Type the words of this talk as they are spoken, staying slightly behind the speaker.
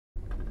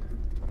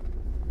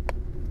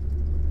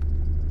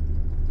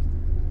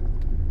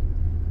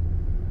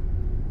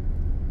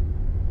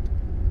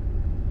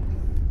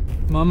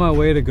I'm on my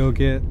way to go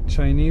get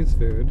Chinese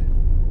food,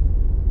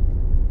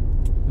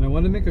 and I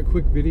want to make a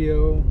quick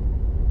video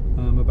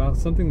about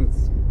something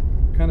that's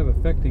kind of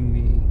affecting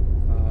me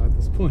at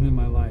this point in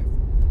my life.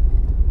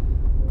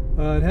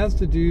 It has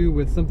to do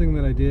with something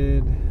that I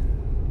did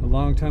a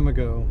long time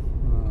ago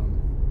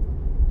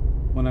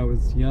when I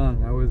was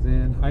young. I was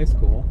in high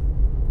school,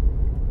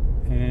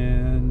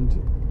 and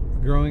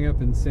growing up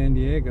in San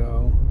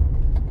Diego,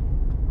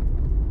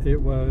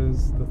 it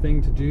was the thing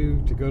to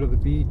do to go to the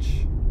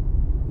beach,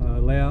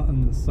 lay out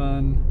in the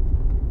sun,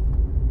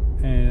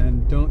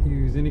 and don't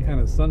use any kind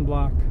of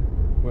sunblock.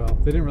 Well,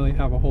 they didn't really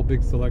have a whole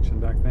big selection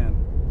back then,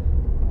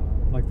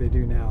 like they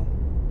do now.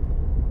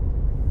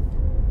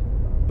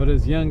 But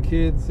as young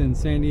kids in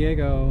San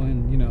Diego,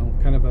 and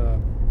kind of a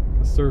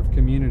surf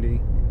community,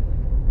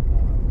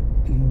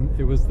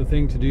 it was the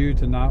thing to do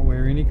to not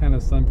wear any kind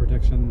of sun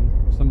protection,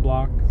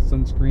 sunblock,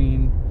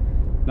 sunscreen,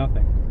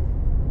 nothing.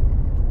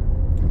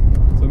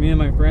 So me and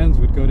my friends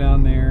would go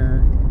down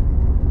there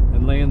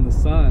and lay in the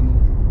sun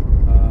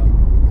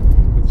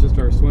with just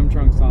our swim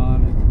trunks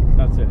on, and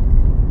that's it.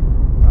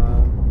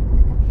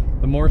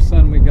 The more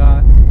sun we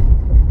got,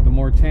 the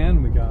more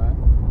tan we got,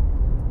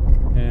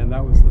 and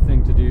that was the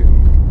thing to do.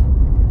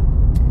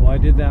 Well, I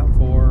did that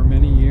for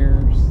many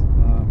years,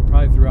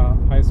 probably throughout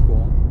high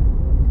school,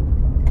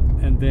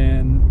 and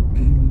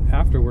then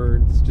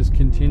afterwards just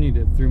continued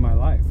it through my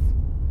life.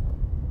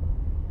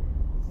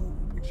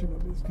 Make sure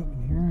nobody's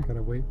coming here. I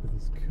gotta wait for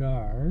these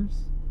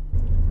cars.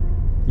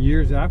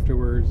 Years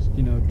afterwards,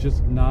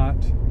 just not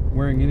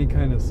wearing any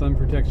kind of sun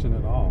protection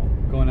at all,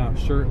 going out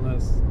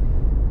shirtless,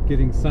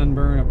 getting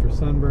sunburn after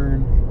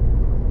sunburn,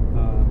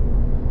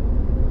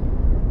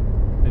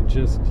 and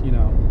just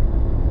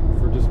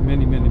for just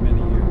many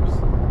years.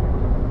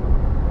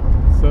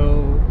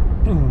 So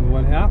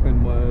what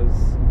happened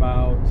was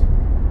about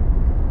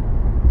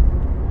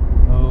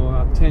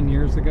 10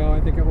 years ago, I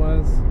think it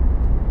was,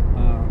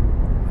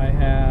 I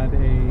had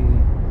a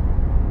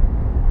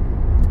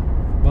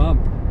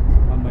bump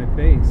on my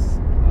face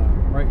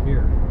right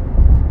here,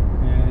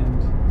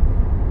 and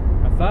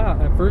I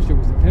thought at first it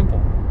was a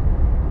pimple,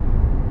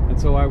 and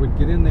so I would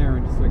get in there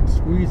and just like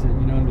squeeze it,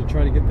 and to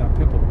try to get that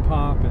pimple to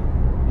pop, and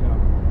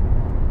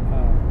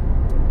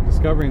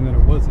discovering that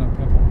it wasn't a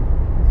pimple.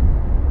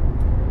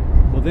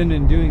 Well, then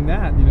in doing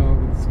that, it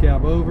would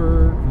scab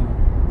over,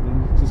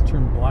 and it just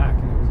turned black,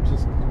 and it was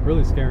just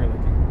really scary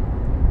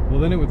looking. Well,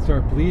 then it would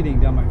start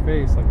bleeding down my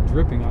face, like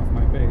dripping off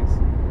my face,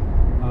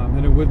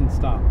 and it wouldn't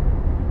stop.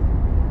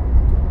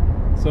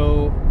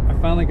 So I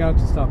finally got it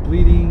to stop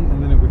bleeding,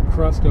 and then it would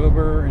crust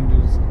over, and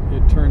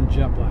it turned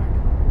jet black.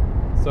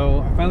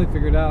 So I finally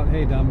figured out,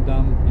 hey, dumb,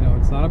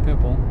 it's not a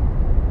pimple.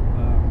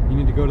 You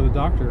need to go to the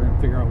doctor and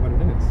figure out what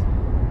it is.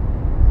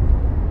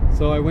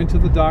 So I went to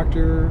the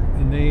doctor,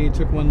 and they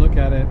took one look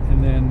at it,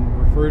 and then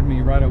referred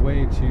me right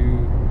away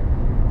to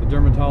the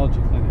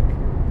dermatology clinic.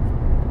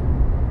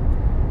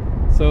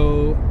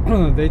 So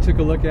they took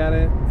a look at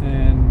it,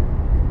 and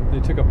they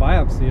took a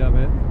biopsy of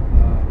it.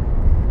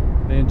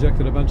 They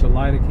injected a bunch of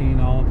lidocaine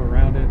all up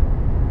around it,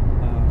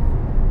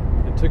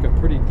 and took a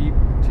pretty deep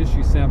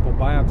tissue sample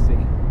biopsy.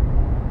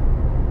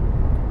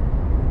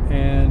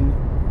 And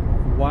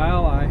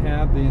while I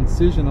had the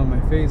incision on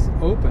my face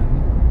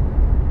open,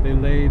 they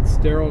laid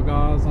sterile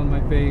gauze on my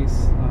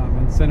face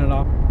and sent it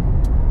off.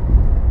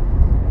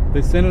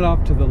 They sent it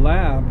off to the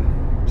lab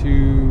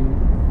to,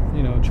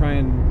 try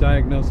and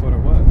diagnose what it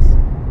was.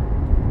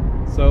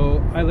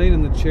 So I laid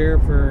in the chair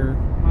for,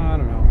 I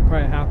don't know,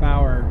 probably a half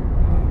hour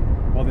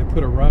while they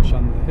put a rush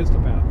on the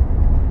histopath.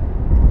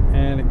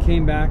 And it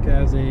came back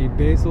as a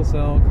basal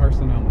cell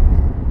carcinoma.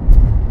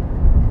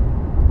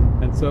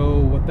 And so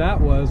what that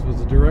was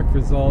a direct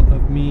result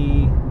of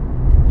me,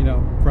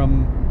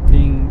 from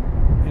being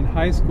in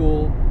high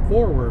school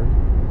forward,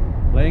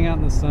 laying out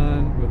in the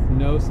sun with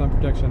no sun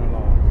protection at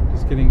all,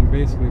 just getting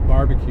basically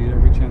barbecued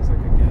every chance I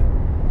could get.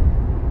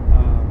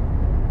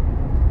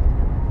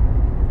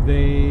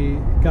 They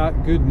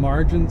got good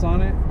margins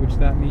on it, which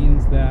that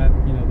means that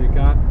they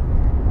got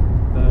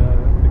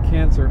the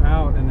cancer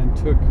out and then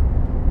took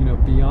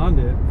beyond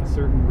it a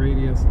certain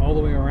radius all the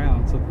way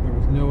around, so that there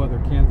was no other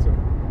cancer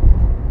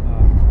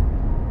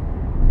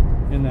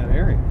in that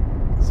area.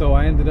 So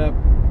I ended up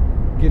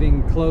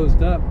getting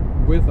closed up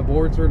with a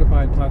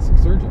board-certified plastic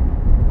surgeon,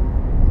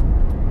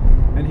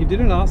 and he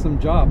did an awesome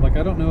job. Like,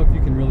 I don't know if you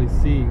can really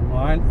see. Well,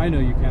 I know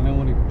you can. I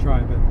won't even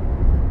try. But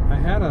I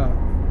had a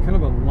kind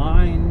of a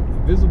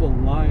visible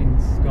line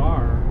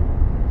scar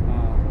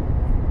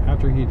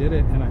after he did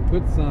it, and I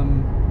put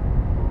some.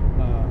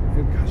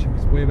 Gosh, it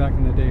was way back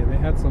in the day. They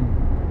had some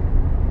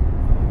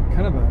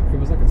it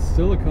was like a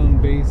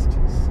silicone-based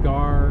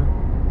scar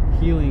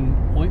healing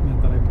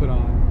ointment that I put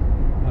on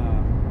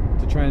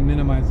to try and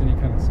minimize any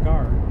kind of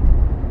scar,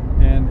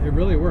 and it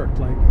really worked.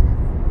 Like,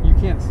 you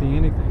can't see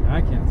anything.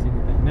 I can't see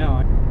anything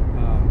now.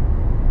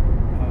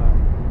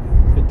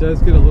 It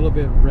does get a little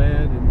bit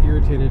red and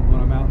irritated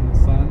when I'm out in the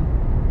sun,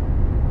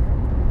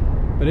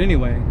 but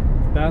anyway,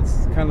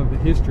 that's kind of the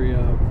history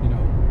of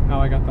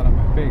how I got that on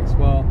my face.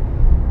 Well,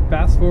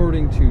 fast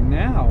forwarding to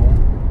now,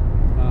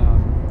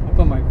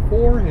 on my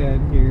forehead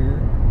here.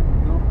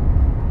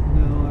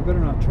 No, I better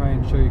not try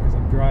and show you because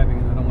I'm driving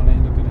and I don't want to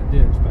end up in a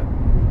ditch, but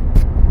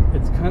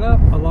it's kind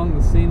of along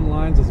the same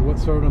lines as what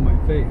started on my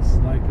face.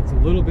 Like it's a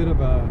little bit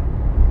of a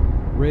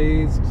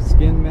raised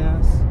skin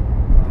mass,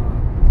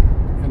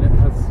 and it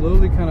has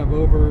slowly kind of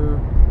over,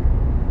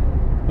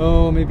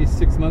 maybe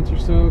 6 months or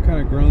so, kind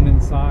of grown in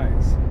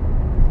size.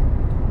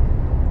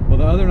 Well,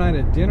 the other night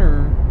at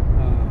dinner,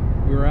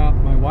 we were out,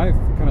 my wife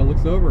kind of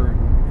looks over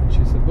and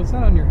she said, "What's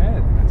that on your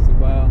head?" And I said,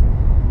 "Well,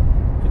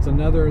 it's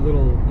another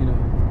little,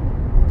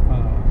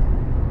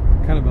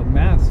 kind of a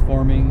mass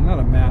forming, not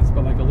a mass,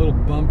 but like a little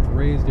bumped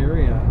raised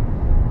area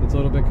that's a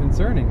little bit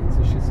concerning." And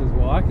so she says,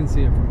 "Well, I can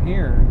see it from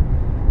here."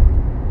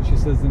 She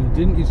says, "And it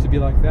didn't used to be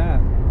like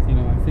that.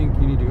 I think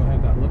you need to go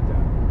have that looked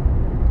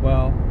at."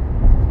 Well,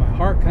 my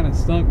heart kind of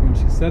sunk when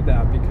she said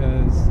that,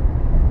 because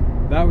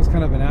that was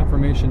kind of an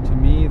affirmation to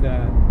me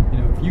that,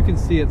 if you can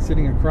see it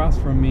sitting across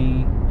from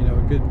me,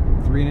 a good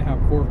 3.5,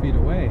 4 feet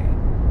away,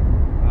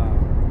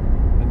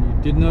 and you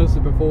did notice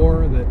it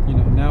before, that,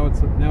 now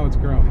it's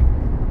growing.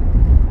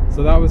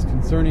 So that was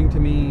concerning to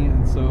me,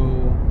 and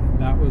so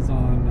that was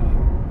on,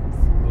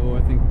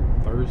 I think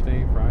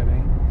Thursday,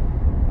 Friday.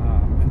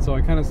 And so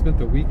I kind of spent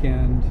the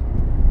weekend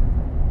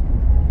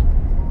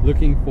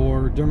looking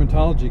for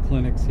dermatology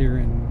clinics here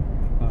in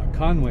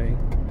Conway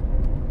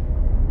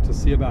to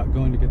see about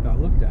going to get that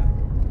looked at.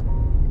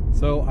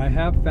 So I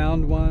have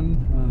found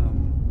one.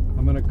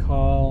 I'm going to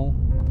call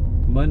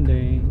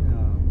Monday,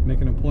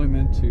 make an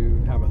appointment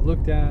to have it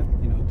looked at,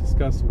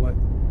 discuss what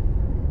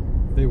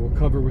they will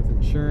cover with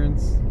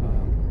insurance.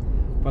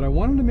 But I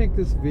wanted to make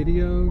this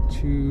video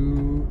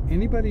to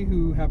anybody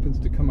who happens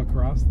to come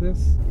across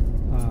this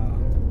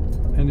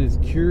and is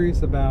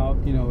curious about,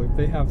 if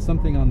they have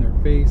something on their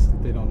face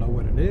that they don't know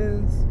what it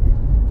is,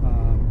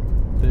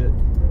 that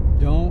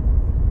don't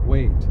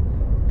wait.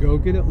 Go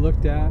get it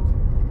looked at.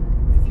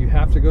 If you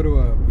have to go to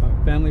a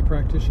family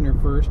practitioner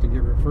first and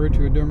get referred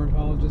to a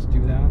dermatologist,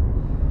 do that.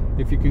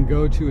 If you can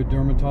go to a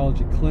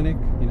dermatology clinic,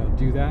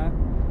 do that.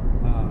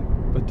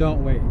 But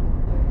don't wait.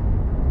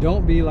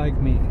 Don't be like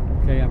me.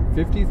 Okay, I'm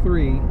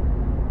 53,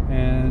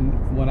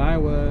 and when I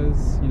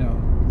was,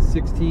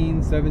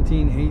 16,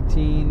 17,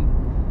 18,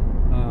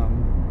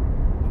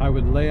 I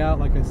would lay out,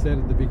 like I said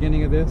at the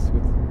beginning of this,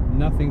 with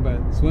nothing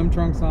but swim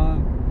trunks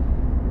on,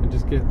 and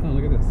just get,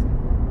 look at this,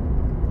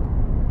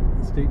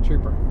 state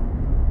trooper,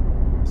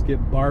 just get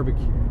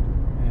barbecued,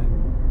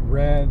 and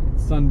red,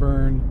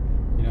 sunburned,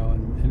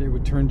 and it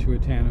would turn to a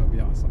tan. It would be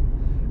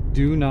awesome.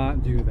 Do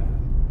not do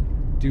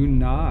that. Do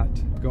not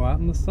go out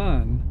in the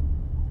sun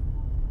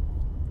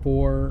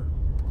for,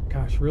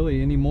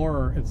 really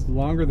anymore, it's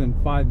longer than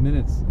 5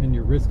 minutes, and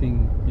you're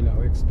risking,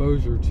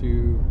 exposure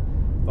to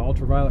the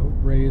ultraviolet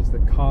rays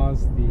that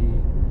cause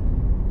the,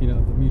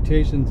 the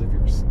mutations of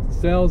your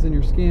cells in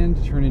your skin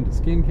to turn into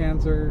skin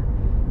cancer.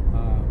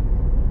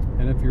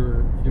 And if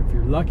you're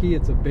lucky,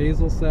 it's a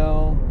basal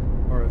cell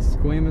or a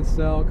squamous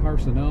cell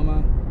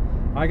carcinoma.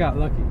 I got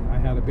lucky. I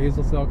had a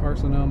basal cell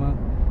carcinoma.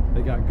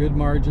 They got good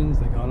margins.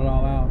 They got it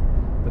all out.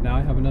 But now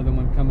I have another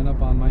one coming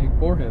up on my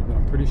forehead, but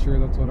I'm pretty sure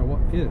that's what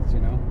it is,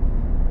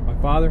 My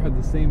father had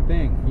the same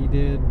thing. He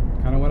did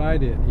kind of what I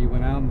did. He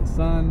went out in the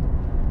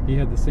sun. He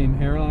had the same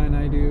hairline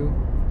I do.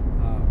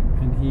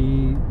 And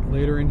he,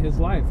 later in his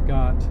life,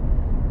 got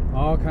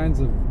all kinds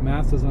of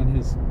masses on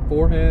his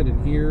forehead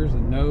and ears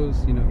and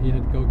nose. He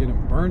had to go get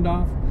them burned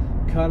off,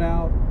 cut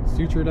out,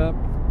 sutured up.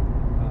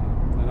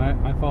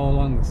 And I follow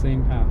along the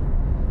same path.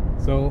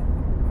 So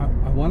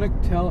I want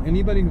to tell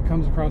anybody who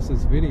comes across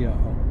this video,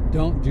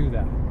 don't do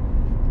that.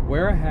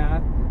 Wear a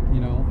hat.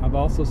 I've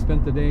also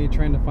spent the day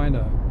trying to find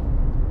a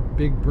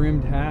big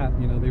brimmed hat.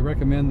 They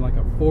recommend like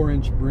a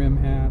 4-inch brim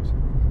hat.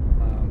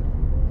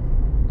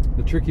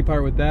 The tricky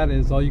part with that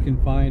is all you can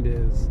find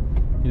is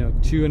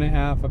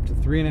 2.5 up to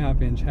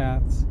 3.5 inch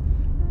hats.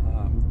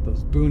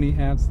 Those boonie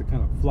hats that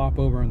kind of flop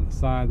over on the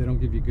side. They don't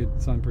give you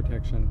good sun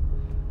protection.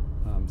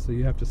 So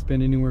you have to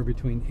spend anywhere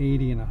between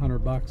 $80 and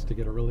 $100 to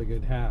get a really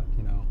good hat,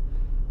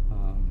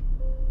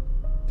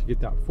 to get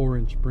that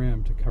 4-inch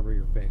brim to cover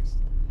your face.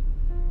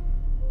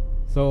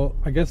 So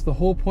I guess the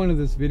whole point of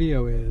this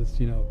video is,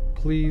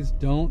 please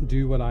don't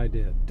do what I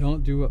did.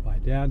 Don't do what my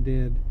dad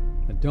did.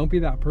 And don't be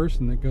that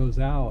person that goes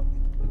out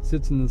and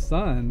sits in the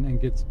sun and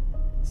gets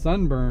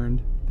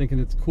sunburned thinking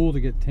it's cool to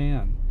get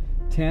tan.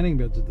 Tanning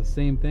beds are the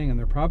same thing, and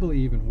they're probably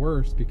even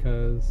worse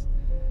because,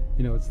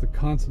 it's the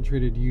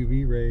concentrated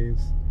UV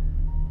rays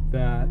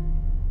that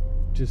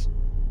just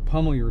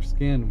pummel your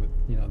skin with,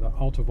 the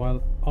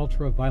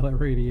ultraviolet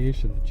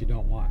radiation that you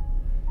don't want.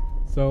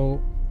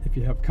 So if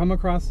you have come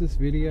across this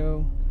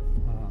video,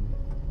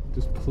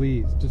 just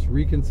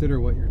reconsider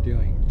what you're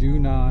doing. Do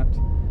not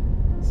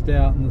stay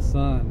out in the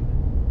sun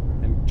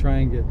and try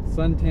and get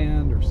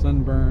suntanned or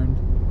sunburned.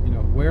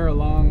 Wear a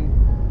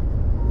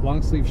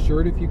long sleeve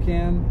shirt if you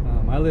can.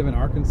 I live in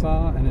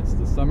Arkansas and it's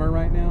the summer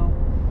right now.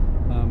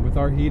 With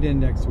our heat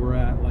index, we're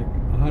at like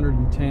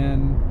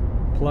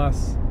 110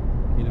 plus,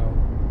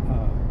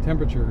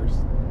 temperatures.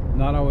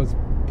 Not always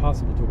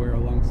possible to wear a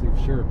long sleeve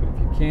shirt, but if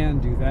you can,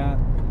 do that.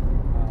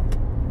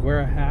 wear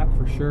a hat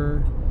for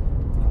sure.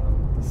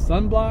 The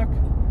sunblock,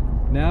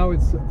 now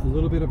it's a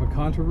little bit of a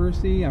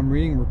controversy. I'm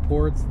reading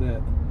reports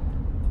that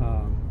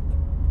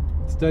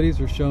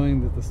studies are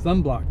showing that the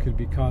sunblock could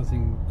be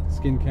causing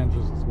skin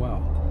cancers as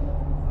well.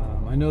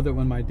 I know that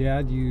when my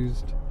dad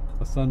used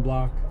a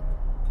sunblock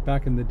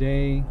back in the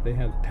day, they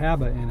had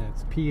PABA in it.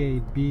 It's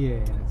P-A-B-A,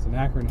 and it's an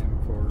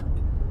acronym for,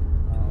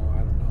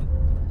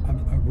 I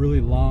don't know, a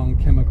really long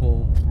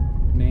chemical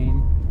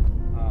name.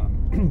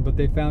 But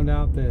they found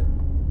out that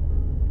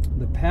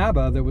the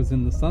PABA that was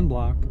in the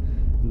sunblock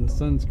and the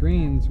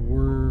sunscreens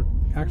were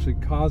actually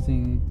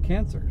causing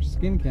cancers,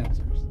 skin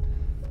cancers.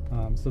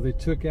 So they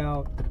took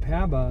out the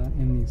PABA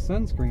in these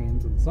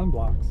sunscreens and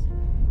sunblocks,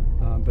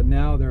 but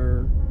now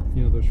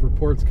there's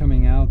reports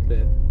coming out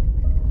that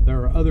there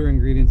are other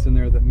ingredients in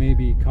there that may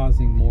be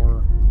causing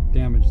more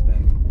damage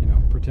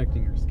than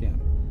protecting your skin.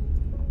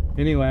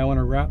 Anyway, I want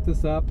to wrap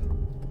this up.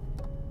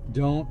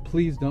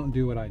 Please don't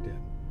do what I did.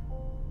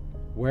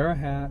 Wear a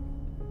hat,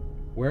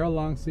 wear a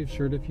long sleeve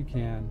shirt if you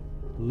can,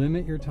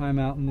 limit your time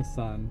out in the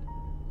sun.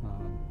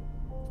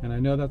 And I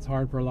know that's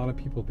hard for a lot of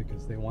people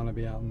because they want to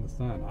be out in the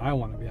sun. I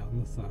want to be out in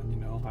the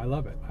sun, I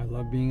love it. I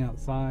love being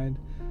outside.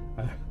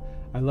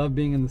 I love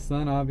being in the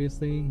sun,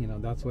 obviously.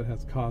 That's what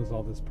has caused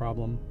all this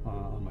problem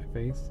on my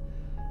face.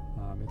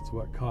 It's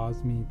what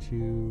caused me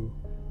to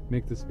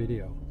make this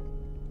video,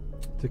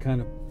 to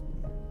kind of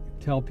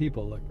tell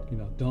people,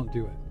 look, don't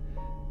do it.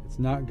 It's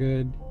not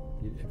good.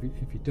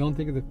 If you don't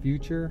think of the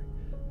future,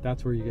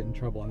 that's where you get in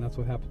trouble, and that's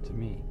what happened to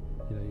me.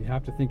 You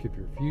have to think of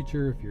your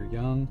future if you're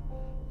young.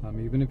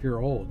 Even if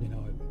you're old,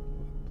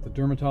 the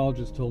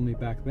dermatologist told me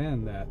back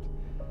then that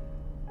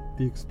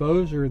the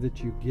exposure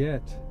that you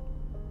get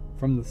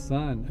from the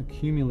sun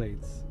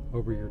accumulates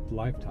over your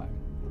lifetime.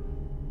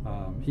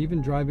 Even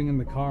driving in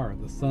the car,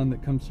 the sun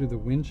that comes through the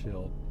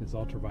windshield is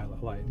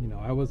ultraviolet light.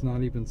 I was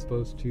not even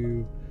supposed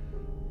to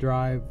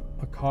drive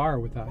a car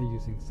without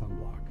using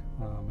sunblock.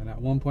 And at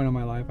one point in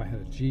my life, I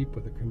had a Jeep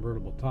with a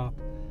convertible top.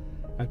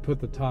 I'd put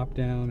the top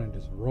down and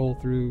just roll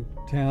through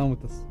town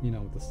with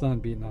the sun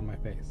beating on my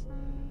face.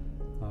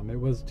 It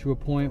was to a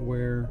point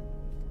where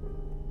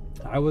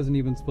I wasn't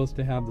even supposed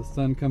to have the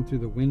sun come through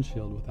the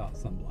windshield without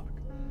sunblock.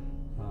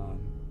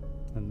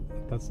 And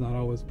that's not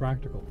always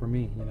practical for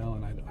me, and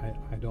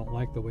I don't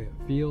like the way it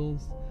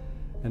feels.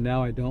 And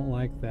now I don't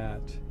like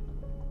that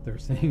they're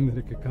saying that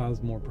it could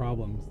cause more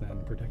problems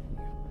than protecting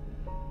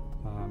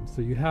you.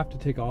 So you have to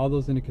take all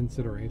those into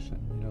consideration,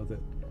 that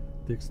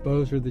the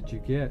exposure that you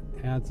get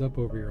adds up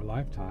over your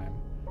lifetime.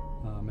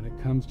 And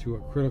it comes to a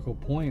critical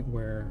point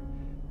where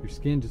your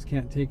skin just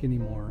can't take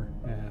anymore,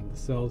 and the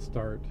cells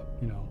start,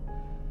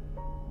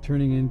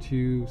 turning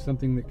into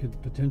something that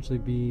could potentially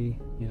be,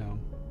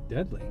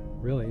 deadly,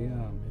 really,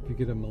 if you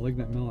get a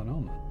malignant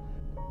melanoma.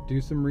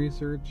 Do some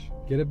research,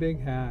 get a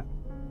big hat,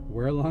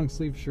 wear long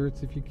sleeve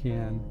shirts if you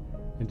can,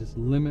 and just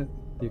limit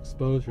the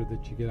exposure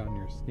that you get on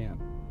your skin.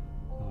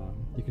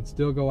 You can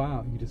still go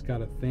out, you just got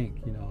to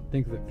think,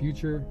 think of the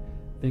future,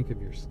 think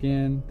of your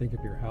skin, think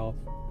of your health,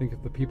 think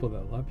of the people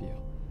that love you.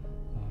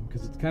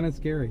 Because it's kind of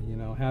scary,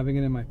 having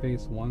it in my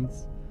face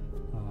once,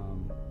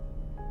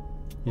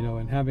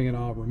 and having it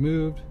all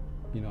removed,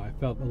 I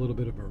felt a little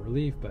bit of a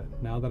relief, but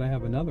now that I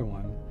have another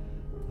one,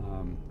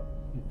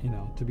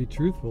 to be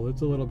truthful,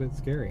 it's a little bit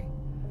scary.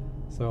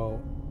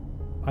 So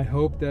I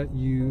hope that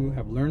you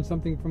have learned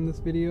something from this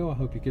video. I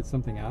hope you get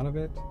something out of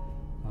it.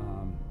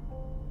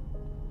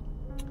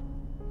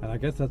 And I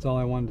guess that's all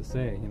I wanted to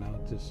say,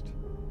 just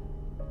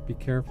be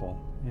careful.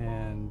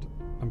 And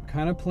I'm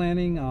kind of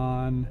planning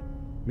on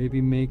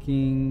maybe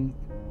making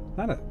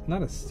not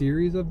a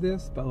series of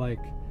this, but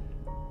like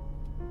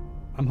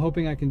I'm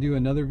hoping I can do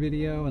another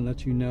video and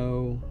let you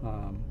know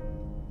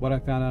what I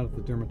found out at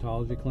the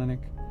dermatology clinic,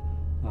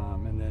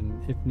 and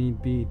then if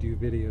need be do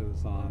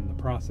videos on the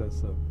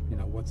process of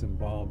what's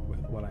involved with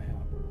what I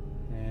have.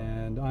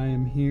 And I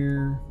am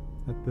here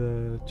at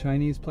the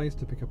Chinese place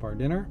to pick up our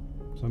dinner,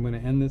 so I'm going to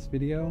end this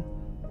video,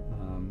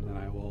 and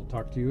I will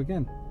talk to you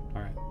again.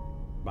 All right,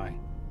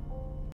 bye.